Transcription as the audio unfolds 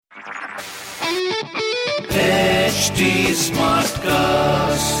HT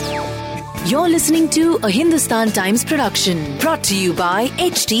Smartcast. You're listening to a Hindustan Times production brought to you by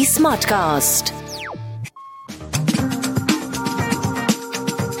HT Smartcast.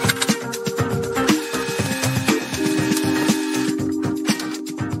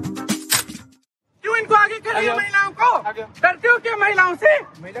 क्यों इनको आगे करिए महिलाओं को? डरते हो क्या महिलाओं से?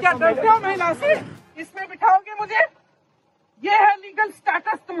 क्या डरते हो महिलाओं से? इसमें बिठाओगे मुझे? ये है लीगल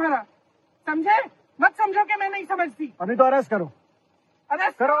स्टेटस तुम्हारा, समझे? मत समझो कि मैं नहीं समझती। अभी तो अरेस्ट करो।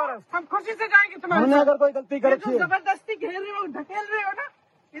 अरेस्ट करो अरेस्ट। हम खुशी से जाएंगे तुम्हारे हमने साथ। अगर कोई गलती कर रखी है, जबरदस्ती घेर रहे हो, ढकेल रहे हो ना,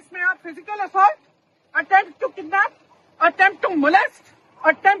 इसमें आप physical assault, attempt to kidnap, attempt to molest,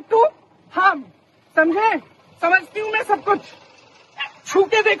 attempt to harm, समझे? समझती हूँ मैं सब कुछ। छू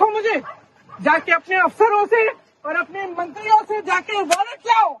के देखो मुझे, जाके अपने अफसरों से और अपने मंत्रियों से जाके वारंट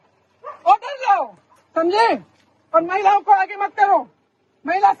लाओ, ऑर्डर लाओ, समझे? और महिलाओं को आगे मत करो,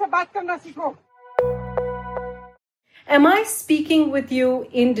 महिला से बात करना सीखो। Am I speaking with you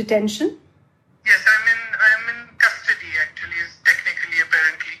in detention? Yes, I'm in custody actually, technically,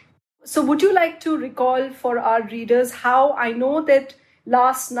 apparently. So would you like to recall for our readers how I know that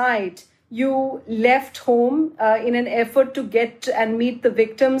last night you left home in an effort to get and meet the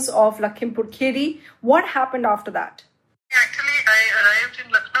victims of Lakhimpur Kheri? What happened after that? Actually, I arrived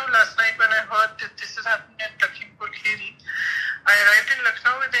in Lucknow last night when I heard that this is happening at Lakhimpur Kheri. I arrived in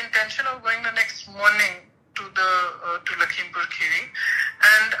Lucknow with the intention of going the next morning to Lakhimpur Kheri,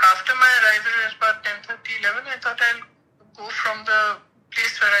 and after my arrival at about 10:30-11, I thought I'll go from the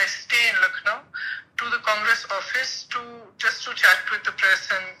place where I stay in Lucknow to the Congress office to chat with the press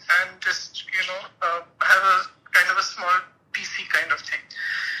and just have a kind of a small PC kind of thing.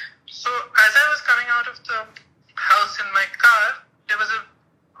 So as I was coming out of the house in my car, there was a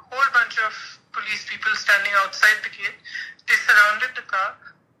whole bunch of police people standing outside the gate. They surrounded the car,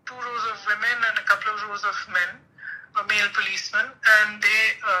 2 rows of women and a couple of rows of men, male policemen, and they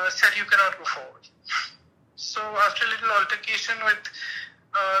said you cannot go forward. So after a little altercation with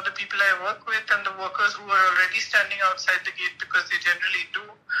the people I work with and the workers who were already standing outside the gate, because they generally do,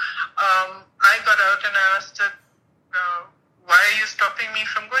 I got out and I asked that, why are you stopping me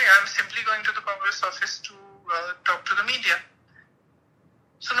from going? I'm simply going to the Congress office to talk to the media.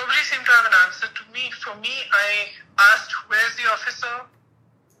 So nobody seemed to have an answer to me. For me, I asked, where's the officer?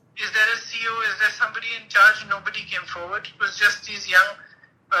 Is there a CEO? Is there somebody in charge? Nobody came forward. It was just these young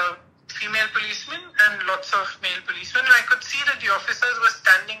female policemen and lots of male policemen. And I could see that the officers were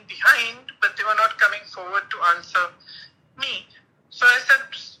standing behind, but they were not coming forward to answer me. So I said,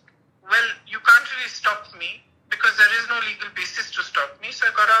 well, you can't really stop me because there is no legal basis to stop me. So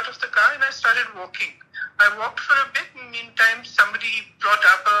I got out of the car and I started walking. I walked for a bit. In the meantime, somebody brought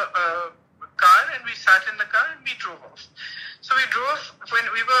up a car and we sat in the car and we drove off. So we drove when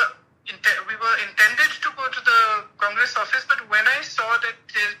we were intended to go to the Congress office, but when I saw that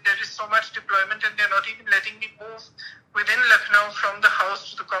there is so much deployment and they're not even letting me move within Lucknow from the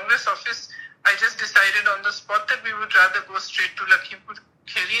house to the Congress office, I just decided on the spot that we would rather go straight to Lakhimpur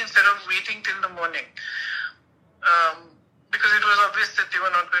Kheri instead of waiting till the morning, because it was obvious that they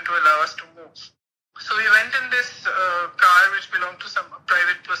were not going to allow us to move. So we went in this car which belonged to some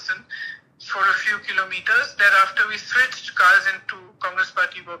private person for a few kilometers. Thereafter, we switched cars into Congress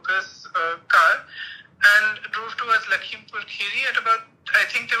Party workers' car and drove towards Lakhimpur Kheri. At about, I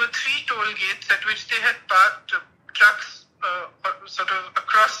think there were 3 toll gates at which they had parked trucks sort of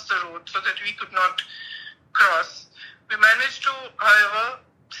across the road so that we could not cross. We managed to, however,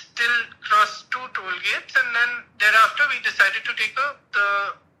 still cross 2 toll gates, and then thereafter we decided to take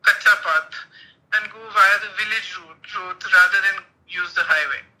the Kacha path and go via the village route rather than use the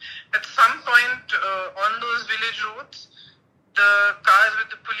highway. At some point on those village roads, the cars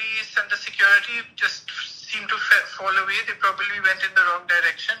with the police and the security just seemed to fall away. They probably went in the wrong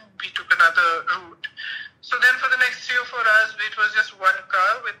direction. We took another route. So then for the next 3 or 4 hours, it was just one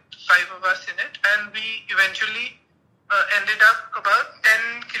car with 5 of us in it, and we eventually ended up about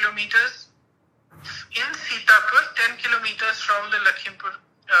 10 kilometers in Sitapur, 10 kilometers from the Lakhimpur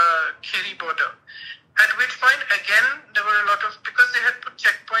Kheri border. At which point, again, there were a lot of, because they had put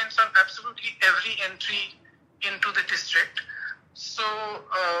checkpoints on absolutely every entry into the district. So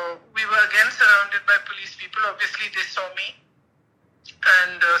we were again surrounded by police people. Obviously, they saw me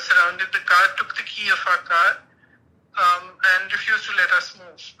and surrounded the car, took the key of our car, and refused to let us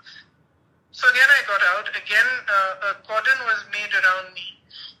move. So again, I got out. Again, a cordon was made around me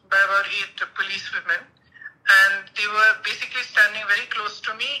by about 8 police women, and they were basically standing very close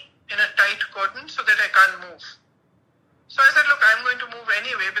to me in a tight cordon so that I can't move. So I said, look, I'm going to move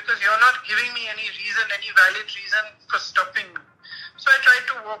anyway because you're not giving me any reason, any valid reason for stopping me. So I tried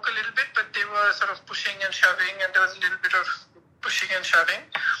to walk a little bit, but they were sort of pushing and shoving, and there was a little bit of pushing and shoving.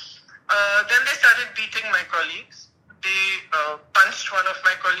 Then they started beating my colleagues. They punched one of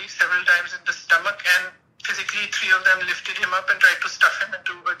my colleagues several times in the stomach, and physically 3 of them lifted him up and tried to stuff him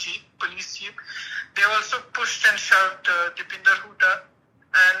into a jeep, police jeep. They also pushed and shoved Dipinder Hooda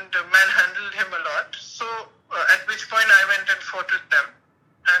and manhandled him a lot. So at which point I went and fought with them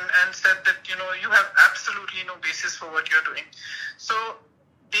and said that, you have absolutely no basis for what you're doing. So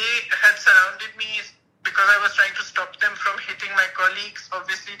they had surrounded me because I was trying to stop them from hitting my colleagues.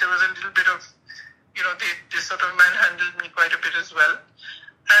 Obviously, there was a little bit of, they sort of manhandled me quite a bit as well.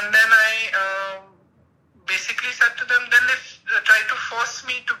 And then I basically said to them, then they tried to force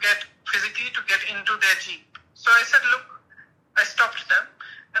me to get into their jeep. So I said, look, I stopped them.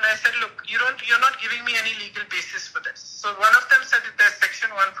 And I said, look, you're not giving me any legal basis for this. So one of them said that there's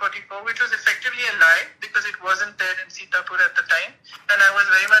section 144, which was effectively a lie because it wasn't there in Sitapur at the time. And I was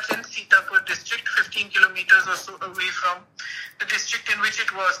very much in Sitapur district, 15 kilometers or so away from the district in which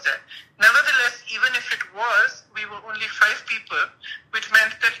it was there. Nevertheless, even if it was, we were only 5 people, which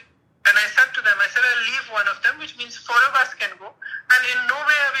meant that, and I said to them, I'll leave one of them, which means 4 of us can go. And in no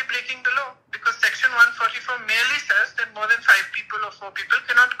way are we breaking the law because section 144 merely says that more than 5 people or 4 people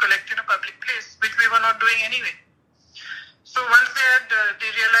cannot collect in a public place, which we were not doing anyway. So once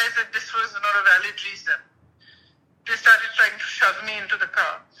they realized that this was not a valid reason, they started trying to shove me into the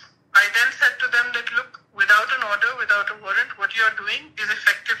car. I then said to them that, look, without an order, without a warrant, what you are doing is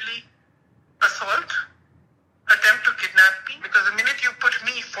effectively assault, attempt to kidnap me, because the minute you put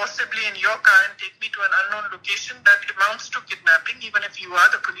me forcibly in your car and take me to an unknown location, that amounts to kidnapping, even if you are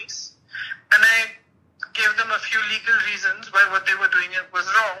the police. And I gave them a few legal reasons why what they were doing was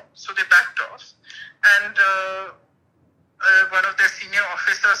wrong, so they backed off. And one of their senior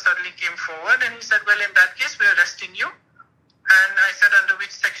officers suddenly came forward and he said, well, in that case, we're arresting you. And I said, under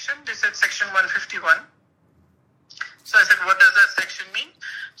which section? They said, section 151. So I said, what does that section mean?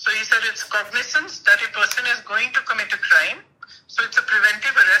 So he said, it's cognizance that a person is going to commit a crime. So it's a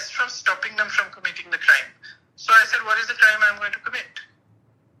preventive arrest from stopping them from committing the crime. So I said, what is the crime I'm going to commit?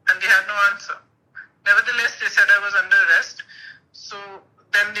 And they had no answer. Nevertheless, they said I was under arrest. So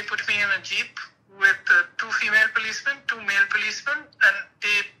then they put me in a jeep with 2 female policemen, 2 male policemen, and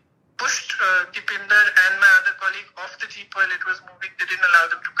they pushed Dipinder and my other colleague off the jeep while it was moving. They didn't allow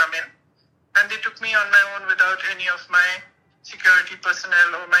them to come in. And they took me on my own without any of my security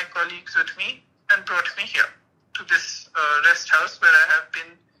personnel or my colleagues with me and brought me here to this rest house where I have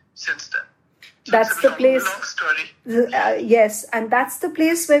been since then. So that's the place. Long story. Yes, and that's the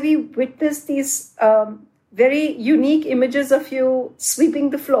place where we witnessed these very unique images of you sweeping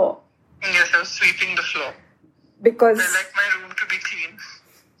the floor. Yes, I was sweeping the floor. Because I like my room to be clean.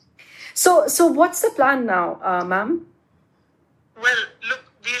 So what's the plan now, ma'am? Well, look,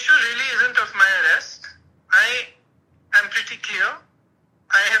 the issue really isn't of my arrest. I am pretty clear.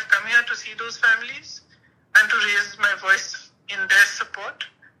 I have come here to see those families and to raise my voice in their support.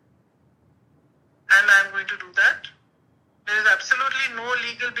 And I'm going to do that. There is absolutely no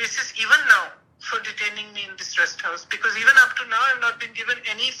legal basis even now for detaining me in this rest house, because even up to now I have not been given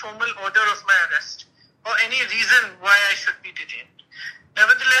any formal order of my arrest or any reason why I should be detained.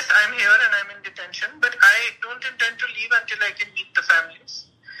 Nevertheless, I'm here and I'm in detention, but I don't intend to leave until I can meet the families.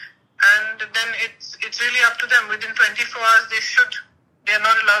 And then it's really up to them. Within 24 hours, they are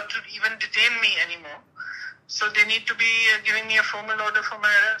not allowed to even detain me anymore. So they need to be giving me a formal order for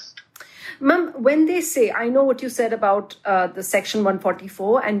my arrest. Ma'am, when they say, I know what you said about the section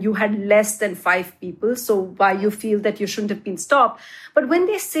 144 and you had less than 5 people, so why you feel that you shouldn't have been stopped. But when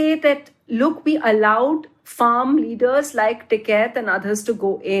they say that, look, we allowed farm leaders like Tikait and others to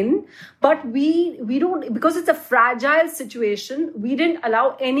go in, but we don't, because it's a fragile situation, we didn't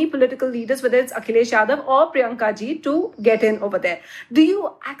allow any political leaders, whether it's Akhilesh Yadav or Priyanka ji, to get in over there. Do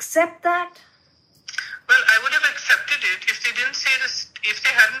you accept that? Well, I would have accepted it if they didn't say this, if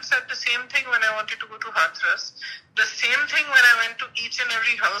they hadn't said the same thing when I wanted to go to Hathras, the same thing when I went to each and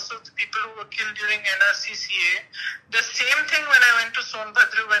every house of the people who were killed during NRCCA, the same thing when I went to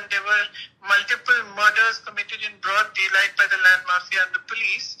Sonbhadra when there were multiple murders committed in broad daylight by the land mafia and the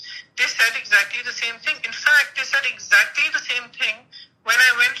police. They said exactly the same thing. In fact, they said exactly the same thing when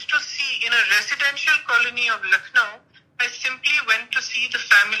I went to see in a residential colony of Lucknow. I simply went to see the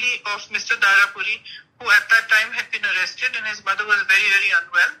family of Mr. Darapuri, who at that time had been arrested and his mother was very, very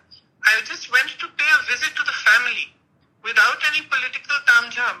unwell. I just went to pay a visit to the family without any political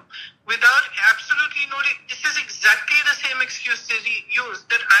tamjam, without absolutely no... This is exactly the same excuse they used,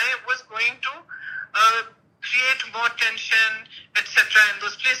 that I was going to create more tension, etc. in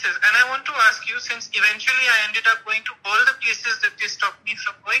those places. And I want to ask you, since eventually I ended up going to all the places that they stopped me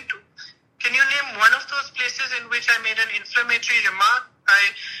from going to, can you name one of those places in which I made an inflammatory remark?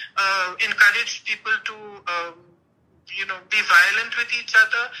 I encouraged people to, be violent with each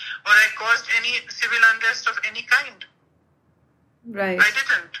other, or I caused any civil unrest of any kind? Right. I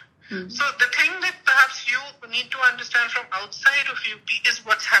didn't. So the thing that perhaps you need to understand from outside of UP is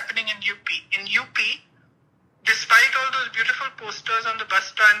what's happening in UP. In UP, despite all those beautiful posters on the bus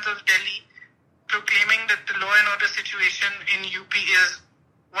stands of Delhi proclaiming that the law and order situation in UP is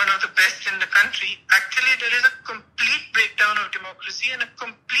one of the best in the country, actually there is a complete breakdown of democracy and a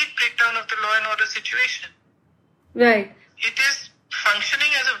complete breakdown of the law and order situation. Right. It is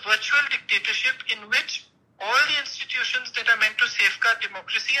functioning as a virtual dictatorship in which all the institutions that are meant to safeguard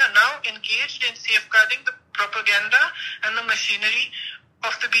democracy are now engaged in safeguarding the propaganda and the machinery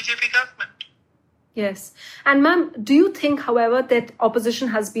of the BJP government. Yes. And ma'am, do you think, however, that opposition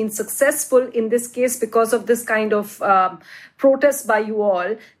has been successful in this case because of this kind of protest by you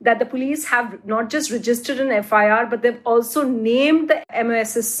all, that the police have not just registered an FIR, but they've also named the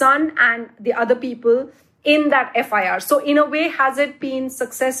MOS's son and the other people in that FIR? So in a way, has it been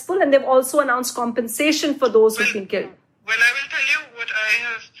successful? And they've also announced compensation for those who've been killed. Well, I will tell you what I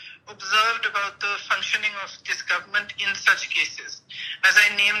have observed about the functioning of this government in such cases, as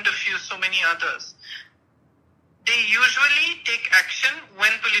I named a few, so many others. They usually take action when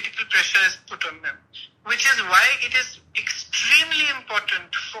political pressure is put on them, which is why it is extremely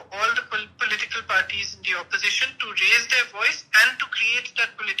important for all the political parties in the opposition to raise their voice and to create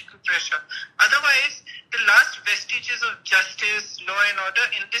that political pressure. Otherwise, the last vestiges of justice, law and order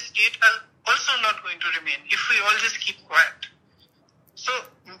in this state are also not going to remain if we all just keep quiet. So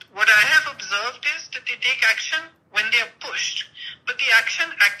what I have observed is that they take action when they are pushed, but the action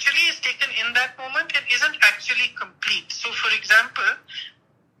actually is taken in that moment and isn't actually complete. So for example,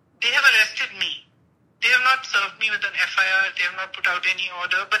 they have arrested me. They have not served me with an FIR, they have not put out any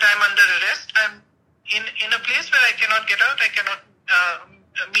order, but I'm under arrest. I'm in a place where I cannot get out, I cannot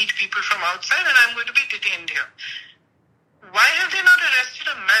meet people from outside, and I'm going to be detained here. Why have they not arrested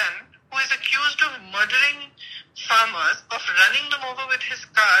a man who is accused of murdering farmers, of running them over with his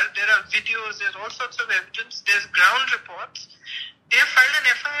car? There are videos, there's all sorts of evidence, there's ground reports. They have filed an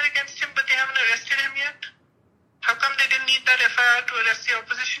FIR against him, but they haven't arrested him yet. How come they didn't need that FIR to arrest the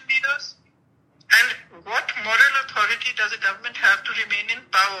opposition leaders? And what moral authority does a government have to remain in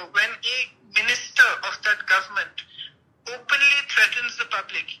power when a minister of that government openly threatens the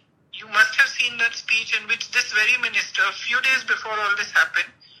public? You must have seen that speech in which this very minister, a few days before all this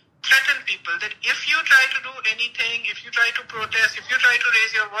happened, threaten people that if you try to do anything, if you try to protest, if you try to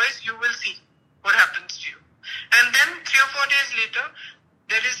raise your voice, you will see what happens to you. And then 3 or 4 days later,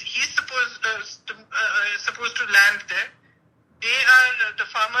 he's supposed to land there. The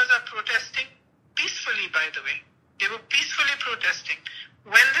farmers are protesting peacefully, by the way. They were peacefully protesting.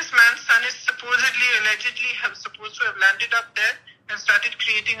 When this man's son is allegedly supposed to have landed up there and started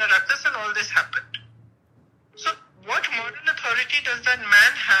creating a ruckus, and all this happened. So what moral authority does that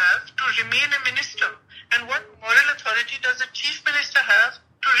man have to remain a minister? And what moral authority does the chief minister have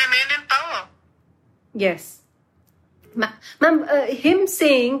to remain in power? Yes. Ma'am, him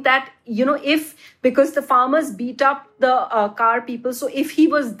saying that, because the farmers beat up the car people, so if he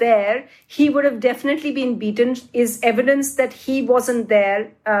was there, he would have definitely been beaten, is evidence that he wasn't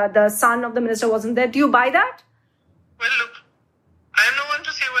there, the son of the minister wasn't there. Do you buy that? Well, look, I am no one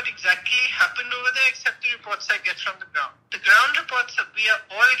to say what exactly happened over there except the reports I get from the ground. The ground reports that we are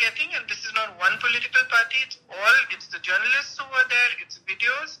all getting, and this is not one political party, it's the journalists who were there, it's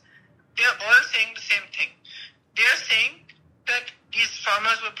videos, they are all saying the same thing. They are saying that these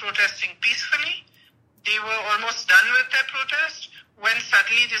farmers were protesting peacefully. They were almost done with their protest when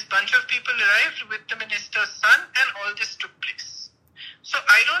suddenly this bunch of people arrived with the minister's son and all this took place. So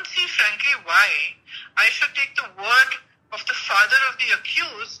I don't see, frankly, why I should take the word of the father of the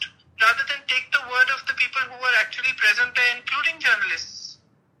accused rather than take the word of the people who were actually present there, including journalists.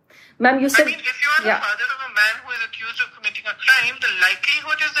 Ma'am, you said... if you are the father of a man who is accused of committing a crime, the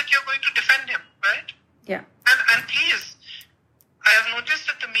likelihood is that you're going to defend him, right? Yeah. And please, I have noticed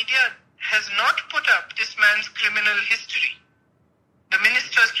that the media has not put up this man's criminal history, the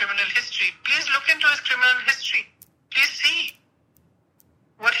minister's criminal history. Please look into his criminal history. Please see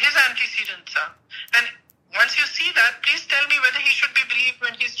what his antecedents are. And once you see that, please tell me whether he should be believed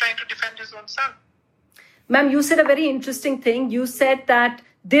when he's trying to defend his own son. Ma'am, you said a very interesting thing. You said that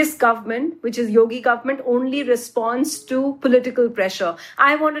this government, which is Yogi government, only responds to political pressure.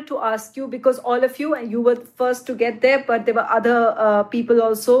 I wanted to ask you, because all of you, and you were the first to get there, but there were other people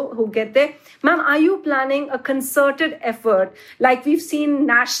also who get there. Ma'am, are you planning a concerted effort like we've seen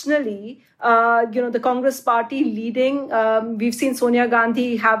nationally? The Congress party leading, we've seen Sonia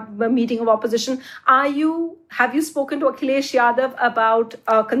Gandhi have a meeting of opposition. Have you spoken to Akhilesh Yadav about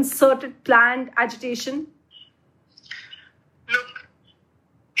a concerted planned agitation? Look,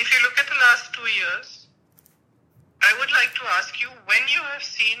 if you look at the last 2 years, I would like to ask you when you have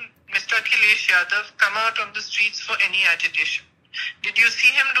seen Mr. Akhilesh Yadav come out on the streets for any agitation. Did you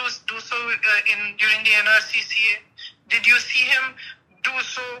see him do so during the NRCCA? Did you see him do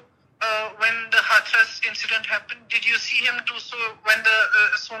so when the Hathras incident happened? Did you see him do so when the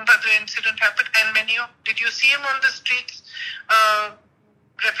Sonbhadra incident happened? And did you see him on the streets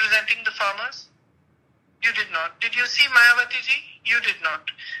representing the farmers? You did not. Did you see Mayawati ji? You did not.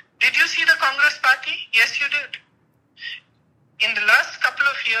 Did you see the Congress party? Yes, you did. In the last couple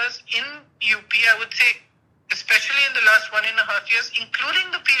of years in UP, I would say, especially in the last 1.5 years,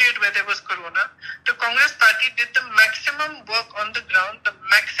 including the period where there was Corona, the Congress party did the maximum work on the ground, the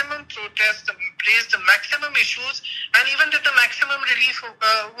maximum protests, raised the maximum issues, and even did the maximum relief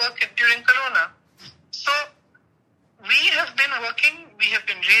work during Corona. So, we have been working, we have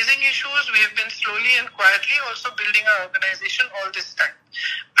been raising issues, we have been slowly and quietly also building our organization all this time.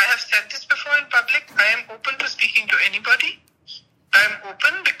 I have said this before in public, I am open to speaking to anybody. I am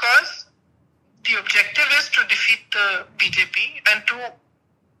open because the objective is to defeat the BJP and to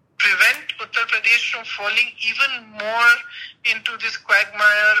prevent Uttar Pradesh from falling even more into this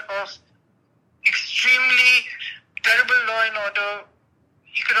quagmire of extremely terrible law and order,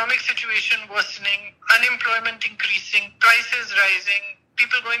 economic situation worsening, unemployment increasing, prices rising,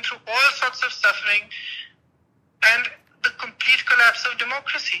 people going through all sorts of suffering, and the complete collapse of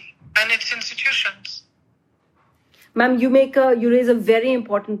democracy and its institutions. Ma'am, you raise a very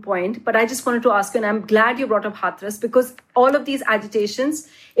important point, but I just wanted to ask you, and I'm glad you brought up Hathras, because all of these agitations,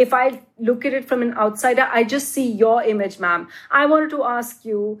 if I look at it from an outsider, I just see your image, ma'am. I wanted to ask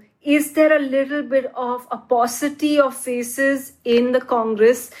you, is there a little bit of a paucity of faces in the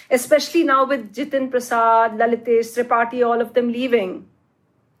Congress, especially now with Jitin Prasad, Lalitesh Tripathi, all of them leaving?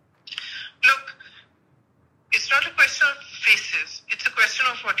 Look, it's not a question of faces. It's a question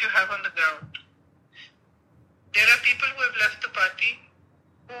of what you have on the ground. There are people who have left the party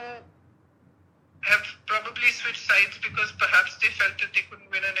who have probably switched sides because perhaps they felt that they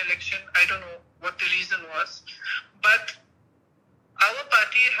couldn't win an election. I don't know what the reason was. But our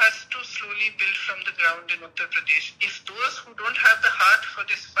party has to slowly build from the ground in Uttar Pradesh. If those who don't have the heart for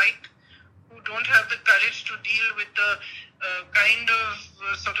this fight, who don't have the courage to deal with the kind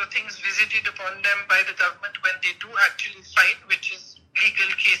of sort of things visited upon them by the government when they do actually fight, which is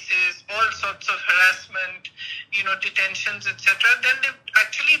legal cases, all sorts of harassment, detentions, etc., then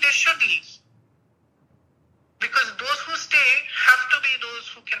they should leave. Because those who stay have to be those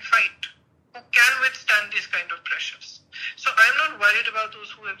who can fight, who can withstand these kind of pressures. So I'm not worried about those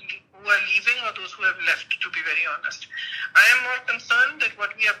who are leaving or those who have left, to be very honest. I am more concerned that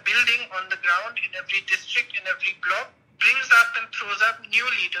what we are building on the ground in every district, in every block, brings up and throws up new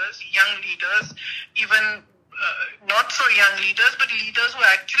leaders, young leaders, even not so young leaders, but leaders who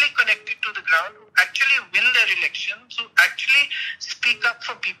are actually connected to the ground, who actually win their elections, who actually speak up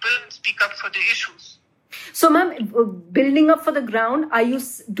for people and speak up for the issues. So, ma'am, building up for the ground,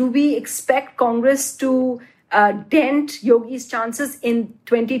 do we expect Congress to dent Yogi's chances in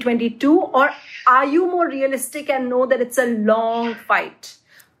 2022, or are you more realistic and know that it's a long fight?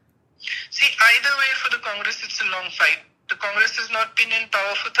 See, either way for the Congress, it's a long fight. The Congress has not been in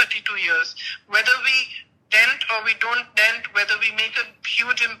power for 32 years. Whether we dent or we don't dent, whether we make a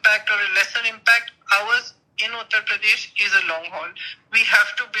huge impact or a lesser impact, ours in Uttar Pradesh is a long haul. We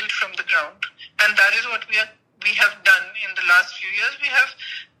have to build from the ground. And that is what we have done in the last few years. We have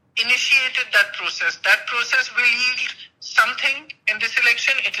initiated that process. That process will yield something in this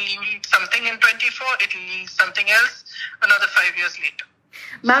election. It will yield something in 24. It will yield something else another 5 years later.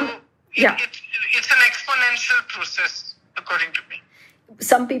 Ma'am, it's an exponential process, according to me.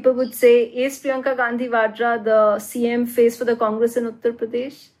 Some people would say, is Priyanka Gandhi Vadra the CM face for the Congress in Uttar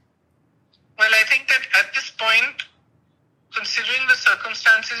Pradesh? Well, I think that at this point, considering the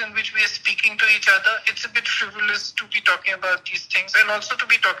circumstances in which we are speaking to each other, it's a bit frivolous to be talking about these things and also to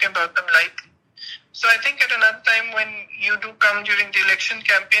be talking about them lightly. So I think at another time when you do come during the election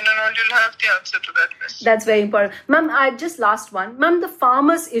campaign and all, you'll have the answer to that question. That's very important. Ma'am, just last one. Ma'am, the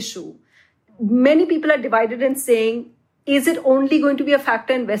farmers issue. Many people are divided in saying, is it only going to be a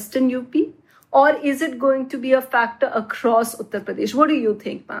factor in Western UP? or is it going to be a factor across Uttar Pradesh? What do you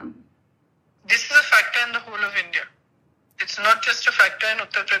think, ma'am? This is a factor in the whole of India. It's not just a factor in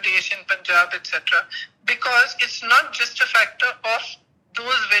Uttar Pradesh, in Punjab, etc. Because it's not just a factor of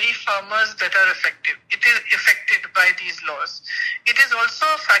those very farmers that are affected. It is affected by these laws. It is also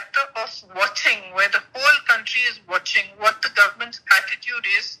a factor of watching, where the whole country is watching what the government's attitude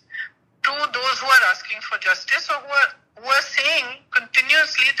is to those who are asking for justice, or who are saying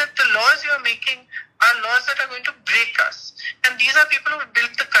continuously that the laws you are making are laws that are going to break us. And these are people who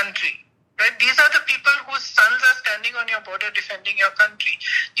built the country. Right? These are the people whose sons are standing on your border defending your country.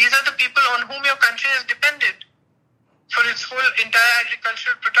 These are the people on whom your country is dependent for its whole entire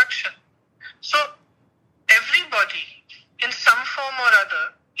agricultural production. So everybody in some form or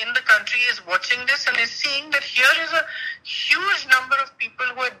other in the country is watching this and is seeing that here is a huge number of people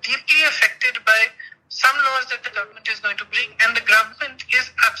who are deeply affected by some laws that the government is going to bring, and the government is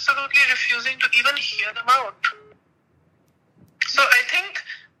absolutely refusing to even hear them out. So I think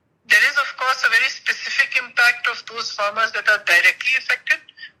there is, of course, a very specific impact of those farmers that are directly affected,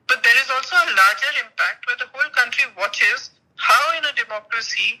 but there is also a larger impact where the whole country watches how in a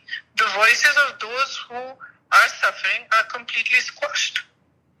democracy the voices of those who are suffering are completely squashed.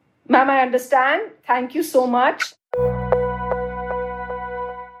 Ma'am, I understand. Thank you so much.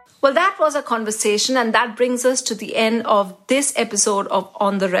 Well, that was a conversation, and that brings us to the end of this episode of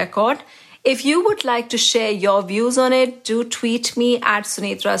On the Record. If you would like to share your views on it, do tweet me at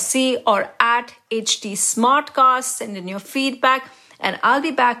Sunetra C or at HT Smartcast. Send in your feedback, and I'll be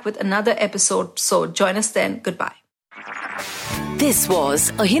back with another episode. So join us then. Goodbye. This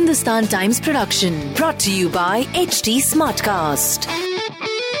was a Hindustan Times production brought to you by HT Smartcast.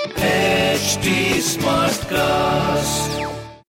 HT Smartcast.